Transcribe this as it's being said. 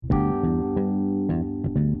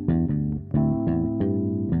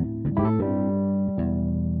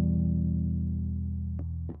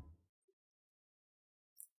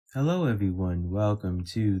Hello, everyone. Welcome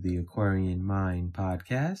to the Aquarian Mind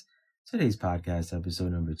podcast. Today's podcast,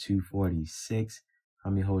 episode number 246.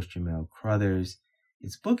 I'm your host, Jamel Crothers.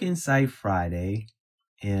 It's Book Insight Friday,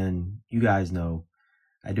 and you guys know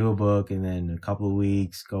I do a book, and then a couple of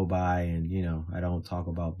weeks go by, and I don't talk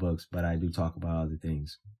about books, but I do talk about other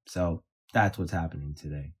things. So that's what's happening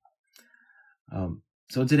today.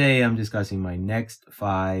 So today I'm discussing my next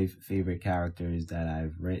 5 favorite characters that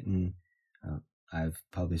I've written. I've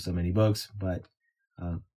published so many books, but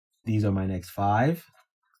these are my next 5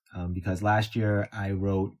 because last year I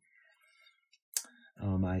wrote,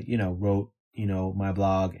 my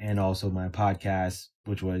blog and also my podcast,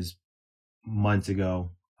 which was months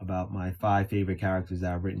ago, about my 5 favorite characters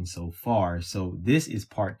that I've written so far. So this is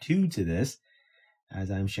part 2 to this,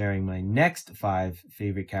 as I'm sharing my next 5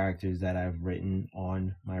 favorite characters that I've written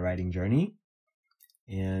on my writing journey.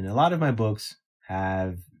 And a lot of my books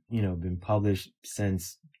have been published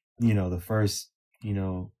since, the first,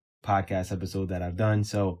 podcast episode that I've done.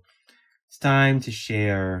 So it's time to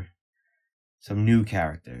share some new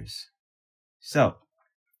characters. So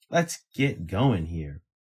let's get going here.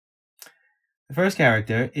 The first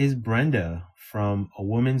character is Brenda from A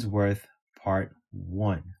Woman's Worth Part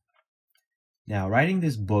 1. Now, writing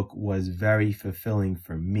this book was very fulfilling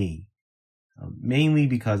for me. Mainly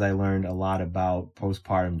because I learned a lot about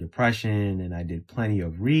postpartum depression, and I did plenty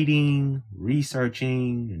of reading,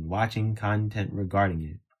 researching, and watching content regarding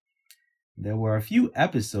it. There were a few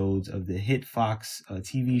episodes of the hit Fox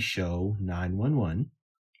TV show 911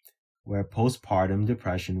 where postpartum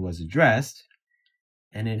depression was addressed,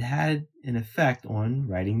 and it had an effect on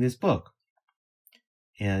writing this book.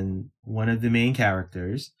 And one of the main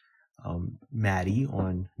characters, Maddie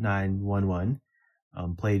on 911,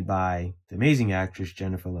 played by the amazing actress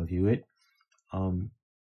Jennifer Love Hewitt.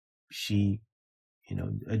 She,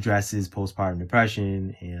 addresses postpartum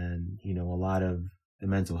depression and, a lot of the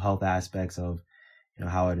mental health aspects of,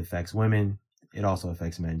 how it affects women. It also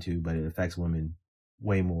affects men too, but it affects women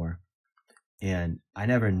way more. And I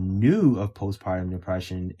never knew of postpartum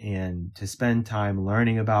depression, and to spend time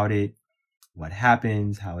learning about it, what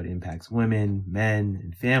happens, how it impacts women, men,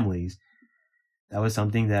 and families, that was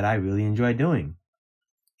something that I really enjoyed doing.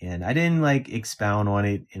 And I didn't expound on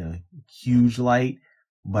it in a huge light,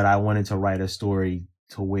 but I wanted to write a story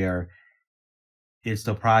to where it's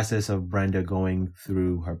the process of Brenda going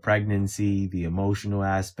through her pregnancy, the emotional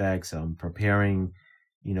aspects, preparing,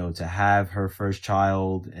 to have her first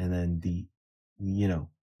child, and then the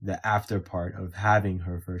after part of having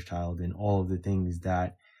her first child, and all of the things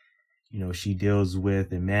that, she deals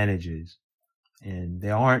with and manages. And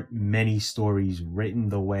there aren't many stories written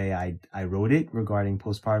the way I wrote it regarding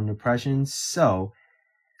postpartum depression. So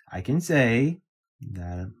I can say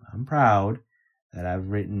that I'm proud that I've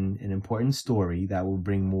written an important story that will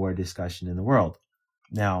bring more discussion in the world.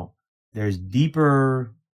 Now, there's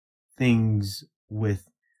deeper things with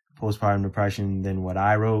postpartum depression than what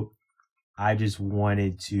I wrote. I just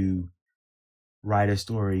wanted to write a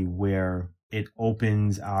story where it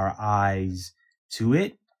opens our eyes to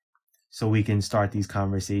it, so we can start these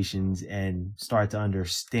conversations and start to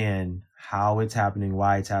understand how it's happening,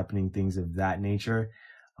 why it's happening, things of that nature.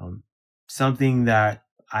 Something that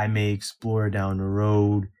I may explore down the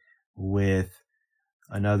road with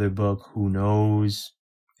another book. Who knows?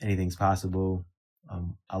 Anything's possible.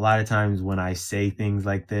 A lot of times when I say things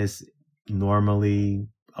like this, normally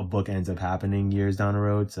a book ends up happening years down the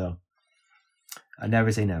road. So I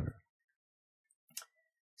never say never.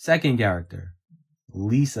 Second character,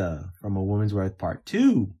 Lisa from A Woman's Worth Part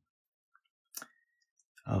 2.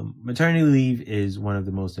 Maternity leave is one of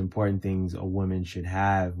the most important things a woman should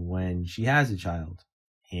have when she has a child.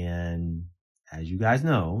 And as you guys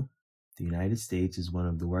know, the United States is one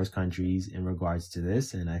of the worst countries in regards to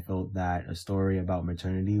this, and I felt that a story about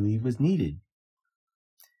maternity leave was needed.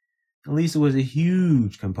 And Lisa was a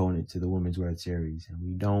huge component to the Woman's Worth series, and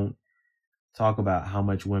we don't talk about how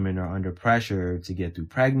much women are under pressure to get through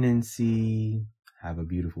pregnancy, have a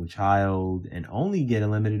beautiful child, and only get a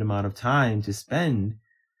limited amount of time to spend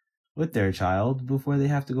with their child before they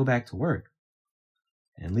have to go back to work.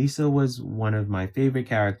 And Lisa was one of my favorite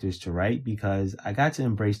characters to write because I got to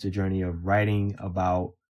embrace the journey of writing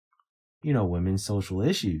about, women's social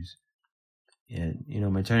issues. And,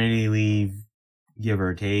 maternity leave, give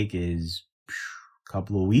or take, is a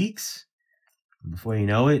couple of weeks. Before you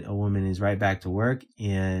know it, a woman is right back to work,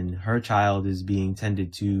 and her child is being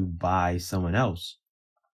tended to by someone else,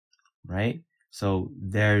 right? So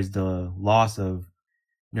there's the loss of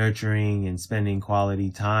nurturing and spending quality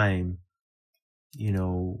time,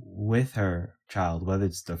 with her child, whether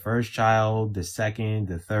it's the first child, the second,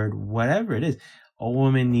 the third, whatever it is. a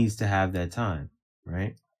woman needs to have that time,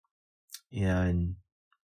 right? And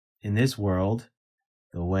in this world,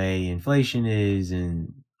 the way inflation is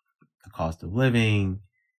and the cost of living,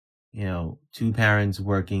 two parents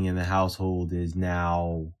working in the household is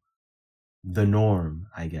now the norm,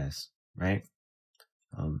 I guess, right?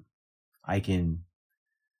 I can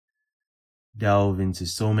delve into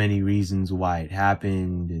so many reasons why it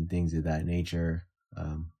happened and things of that nature,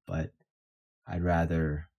 but I'd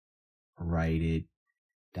rather write it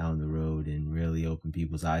down the road and really open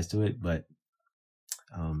people's eyes to it. But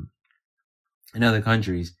in other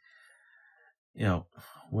countries,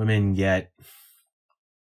 women get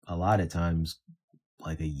a lot of times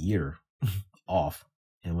like a year off,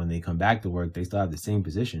 and when they come back to work, they still have the same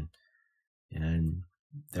position and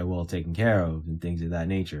they're well taken care of and things of that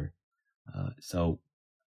nature. So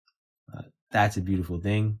that's a beautiful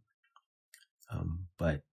thing.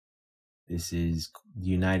 But this is the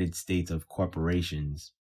United States of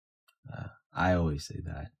corporations. I always say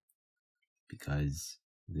that because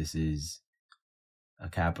this is a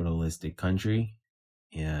capitalistic country,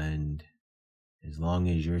 and as long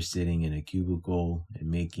as you're sitting in a cubicle and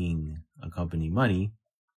making a company money,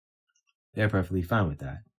 they're perfectly fine with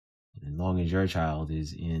that. And as long as your child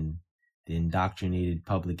is in the indoctrinated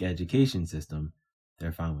public education system,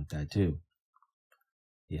 they're fine with that too.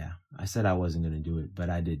 Yeah, I said I wasn't going to do it, but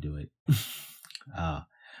I did do it. But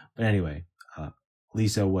anyway,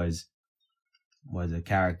 Lisa was a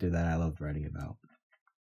character that I loved writing about.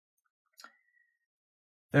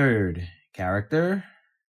 Third character,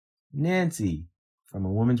 Nancy, from A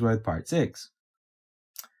Woman's Worth Part 6.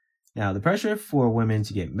 Now, the pressure for women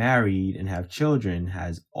to get married and have children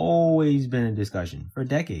has always been a discussion for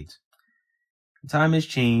decades. Time has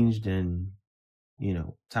changed and,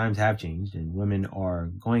 times have changed, and women are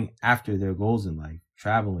going after their goals in life,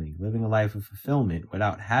 traveling, living a life of fulfillment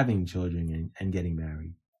without having children and getting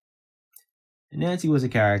married. And Nancy was a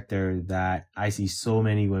character that I see so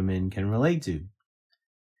many women can relate to.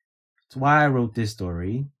 It's why I wrote this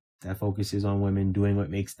story that focuses on women doing what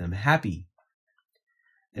makes them happy.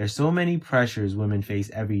 There's so many pressures women face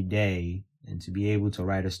every day, and to be able to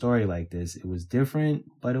write a story like this, it was different,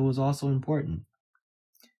 but it was also important.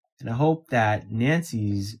 And I hope that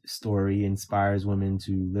Nancy's story inspires women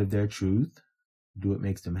to live their truth, do what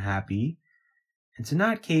makes them happy, and to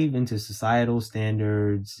not cave into societal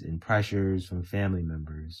standards and pressures from family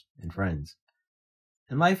members and friends.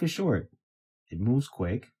 And life is short. It moves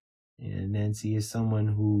quick. And Nancy is someone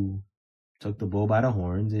who took the bull by the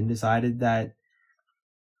horns and decided that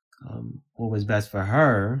what was best for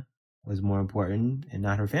her was more important and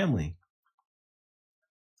not her family.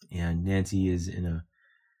 And Nancy is in a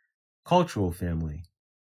cultural family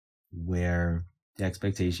where the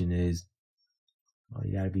expectation is, well,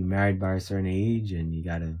 you got to be married by a certain age and you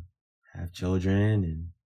got to have children and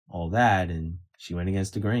all that. And she went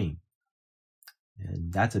against the grain.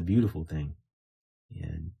 And that's a beautiful thing.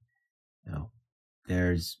 And,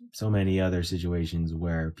 there's so many other situations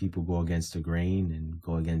where people go against the grain and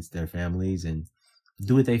go against their families and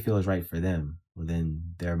do what they feel is right for them within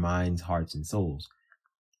their minds, hearts, and souls.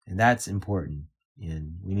 And that's important.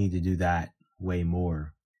 And we need to do that way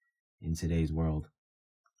more in today's world.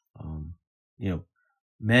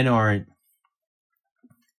 Men aren't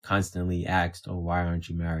constantly asked, oh, why aren't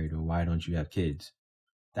you married? Or why don't you have kids?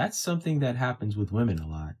 That's something that happens with women a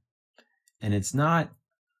lot. And it's not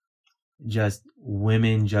just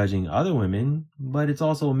women judging other women, but it's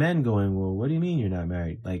also men going, well, what do you mean you're not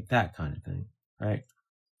married? Like that kind of thing, right?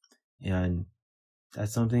 And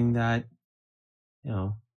that's something that,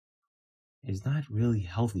 is not really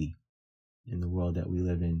healthy in the world that we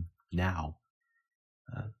live in now.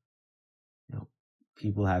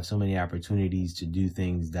 People have so many opportunities to do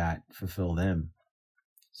things that fulfill them.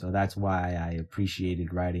 So that's why I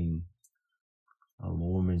appreciated writing A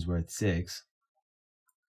Woman's Worth 6.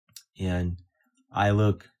 And I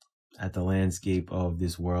look at the landscape of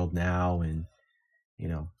this world now and,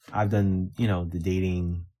 I've done, the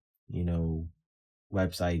dating,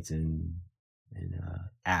 websites and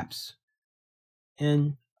apps.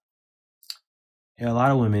 And there are a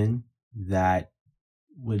lot of women that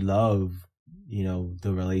would love,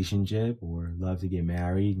 the relationship or love to get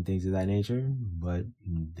married and things of that nature, but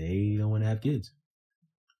they don't want to have kids.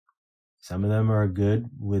 Some of them are good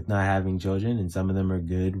with not having children, and some of them are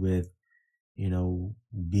good with,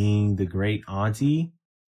 being the great auntie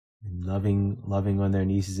and loving on their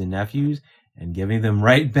nieces and nephews and giving them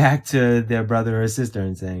right back to their brother or sister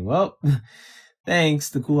and saying, well, thanks,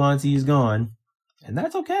 the cool auntie is gone. And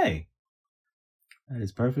that's okay. That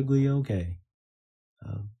is perfectly okay.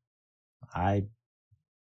 I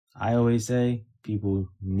always say, people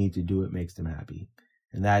who need to do it makes them happy.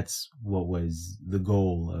 And that's what was the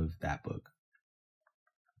goal of that book.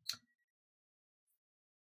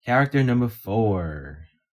 Character number 4,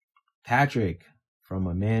 Patrick from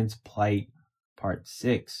A Man's Plight, Part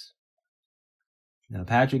 6. Now,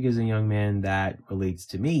 Patrick is a young man that relates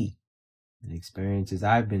to me and experiences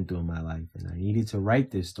I've been through in my life. And I needed to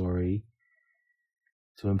write this story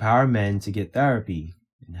to empower men to get therapy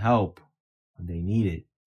and help when they need it.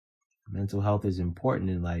 Mental health is important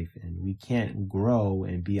in life, and we can't grow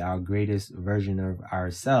and be our greatest version of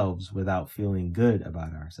ourselves without feeling good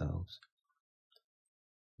about ourselves.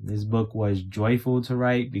 This book was joyful to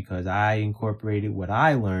write because I incorporated what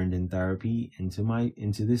I learned in therapy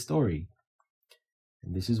into this story.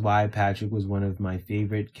 And this is why Patrick was one of my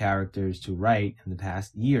favorite characters to write in the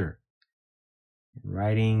past year.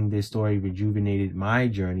 Writing this story rejuvenated my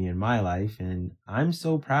journey in my life, and I'm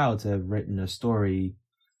so proud to have written a story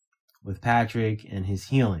with Patrick and his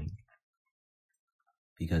healing,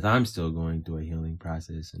 because I'm still going through a healing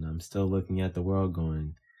process, and I'm still looking at the world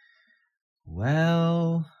going,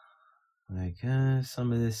 well, like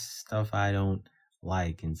some of this stuff I don't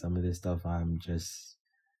like, and some of this stuff I'm just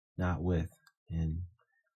not with. And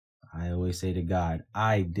I always say to God,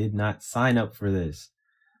 I did not sign up for this.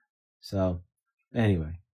 So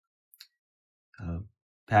anyway,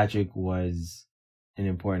 Patrick was an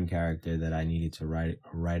important character that I needed to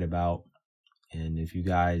write about. And if you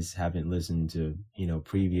guys haven't listened to,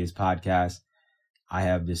 previous podcasts, I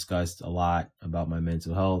have discussed a lot about my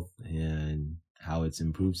mental health and how it's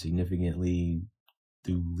improved significantly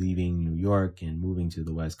through leaving New York and moving to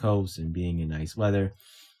the West Coast and being in nice weather.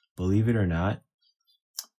 Believe it or not,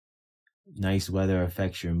 nice weather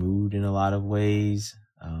affects your mood in a lot of ways.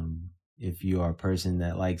 If you are a person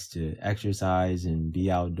that likes to exercise and be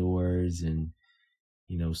outdoors and,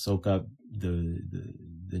 soak up the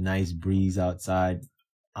nice breeze outside,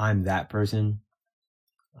 I'm that person.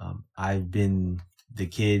 I've been the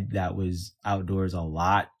kid that was outdoors a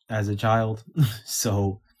lot as a child.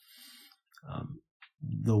 So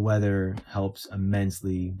the weather helps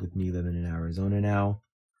immensely with me living in Arizona now.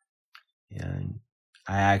 And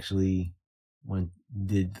I actually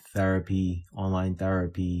did online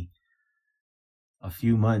therapy, a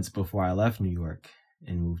few months before I left New York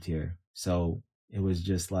and moved here. So it was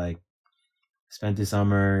just like, spent the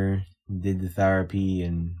summer, did the therapy,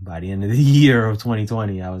 and by the end of the year of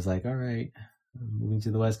 2020, I was like, all right, I'm moving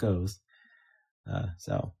to the West Coast.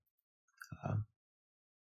 So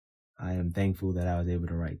I am thankful that I was able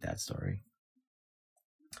to write that story.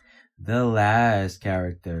 The last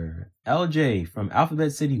character, LJ from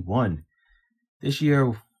Alphabet City 1. This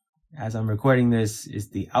year, as I'm recording this, is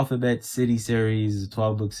the Alphabet City series,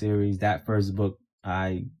 12-book series. That first book,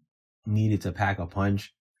 I needed to pack a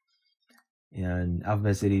punch. And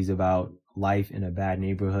Alphabet City is about life in a bad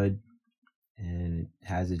neighborhood, and it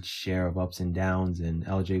has its share of ups and downs. And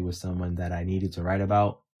LJ was someone that I needed to write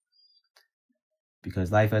about,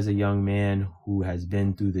 because life as a young man who has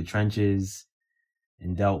been through the trenches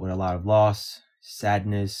and dealt with a lot of loss,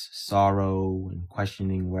 sadness, sorrow, and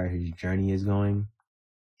questioning where his journey is going.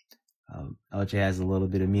 LJ has a little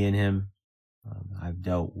bit of me in him. I've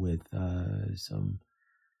dealt with some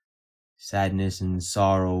sadness and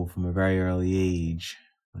sorrow from a very early age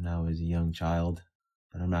when I was a young child,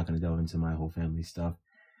 but I'm not going to delve into my whole family stuff.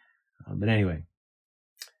 But anyway,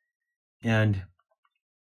 and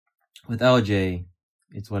with LJ,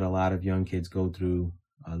 it's what a lot of young kids go through,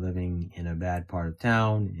 living in a bad part of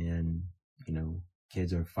town, and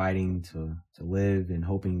kids are fighting to live and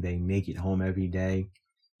hoping they make it home every day.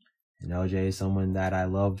 And LJ is someone that I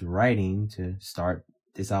loved writing to start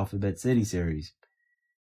this Alphabet City series.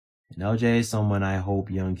 And LJ is someone I hope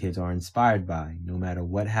young kids are inspired by. No matter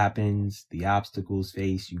what happens, the obstacles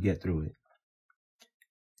faced, you get through it.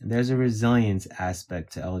 And there's a resilience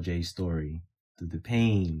aspect to LJ's story. Through the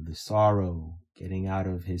pain, the sorrow, getting out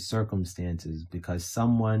of his circumstances because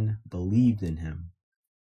someone believed in him.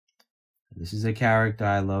 This is a character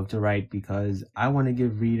I love to write because I want to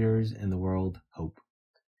give readers and the world hope.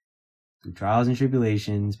 Through trials and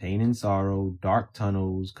tribulations, pain and sorrow, dark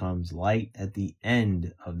tunnels, comes light at the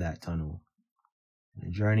end of that tunnel. A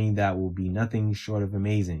journey that will be nothing short of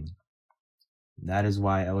amazing. That is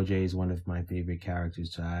why LJ is one of my favorite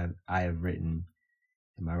characters I have written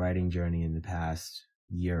in my writing journey in the past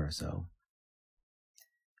year or so.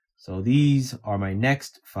 So these are my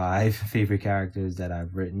next 5 favorite characters that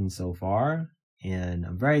I've written so far. And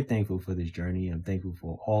I'm very thankful for this journey. I'm thankful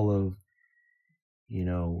for all of,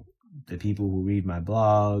 the people who read my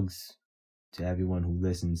blogs, to everyone who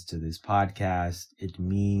listens to this podcast. It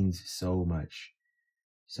means so much.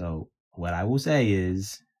 So what I will say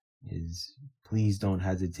is please don't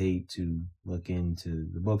hesitate to look into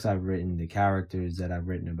the books I've written, the characters that I've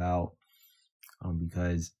written about,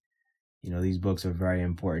 because, these books are very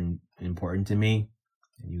important to me.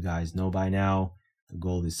 And you guys know by now, the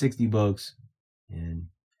goal is 60 books, and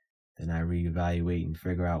then I reevaluate and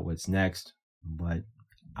figure out what's next. But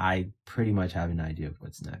I pretty much have an idea of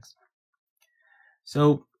what's next.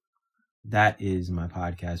 So that is my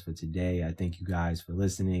podcast for today. I thank you guys for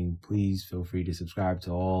listening. Please feel free to subscribe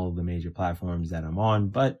to all the major platforms that I'm on,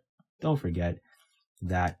 but don't forget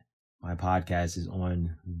that my podcast is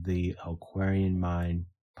on the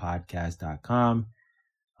AquarianMindPodcast.com.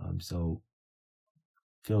 So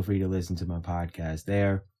feel free to listen to my podcast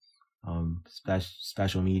there.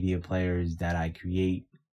 Special media players that I create,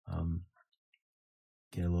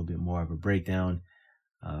 get a little bit more of a breakdown.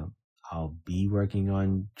 I'll be working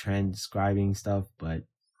on transcribing stuff, but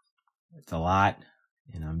it's a lot,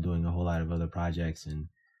 and I'm doing a whole lot of other projects, and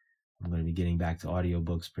I'm going to be getting back to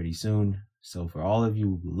audiobooks pretty soon. So for all of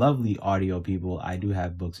you lovely audio people, I do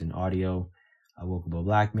have books in audio. I Woke Up a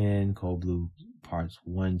Black Man, Cold Blue Parts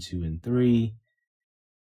 1, 2, and 3,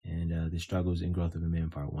 and The Struggles and Growth of a Man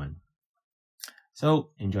Part 1. So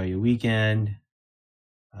enjoy your weekend.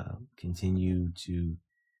 Continue to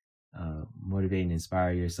motivate and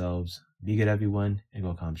inspire yourselves. Be good, everyone, and go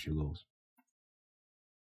accomplish your goals.